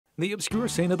The obscure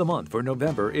saint of the month for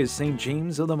November is St.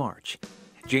 James of the March.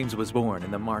 James was born in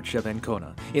the March of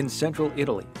Ancona in central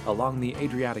Italy along the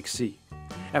Adriatic Sea.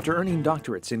 After earning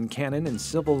doctorates in canon and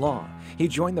civil law, he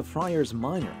joined the Friars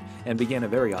Minor and began a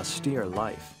very austere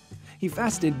life. He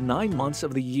fasted 9 months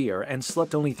of the year and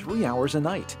slept only 3 hours a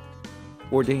night.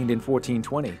 Ordained in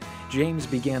 1420, James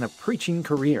began a preaching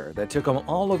career that took him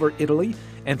all over Italy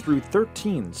and through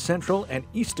 13 Central and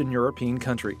Eastern European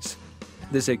countries.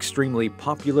 This extremely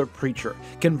popular preacher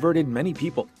converted many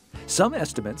people. Some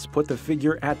estimates put the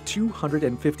figure at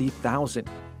 250,000.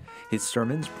 His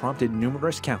sermons prompted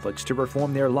numerous Catholics to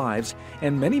reform their lives,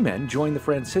 and many men joined the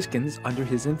Franciscans under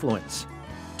his influence.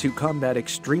 To combat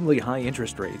extremely high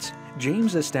interest rates,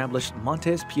 James established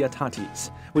Montes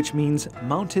Pietatis, which means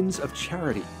Mountains of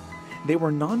Charity. They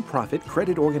were non-profit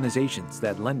credit organizations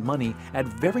that lent money at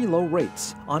very low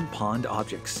rates on pawned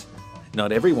objects.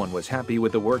 Not everyone was happy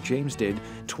with the work James did.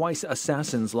 Twice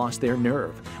assassins lost their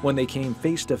nerve when they came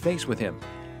face to face with him.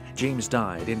 James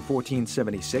died in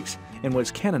 1476 and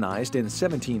was canonized in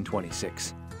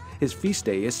 1726. His feast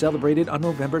day is celebrated on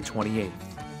November 28th.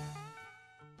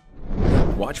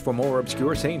 Watch for more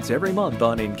obscure saints every month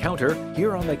on Encounter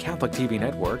here on the Catholic TV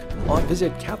Network, or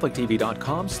visit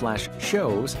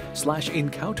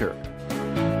catholictv.com/shows/encounter.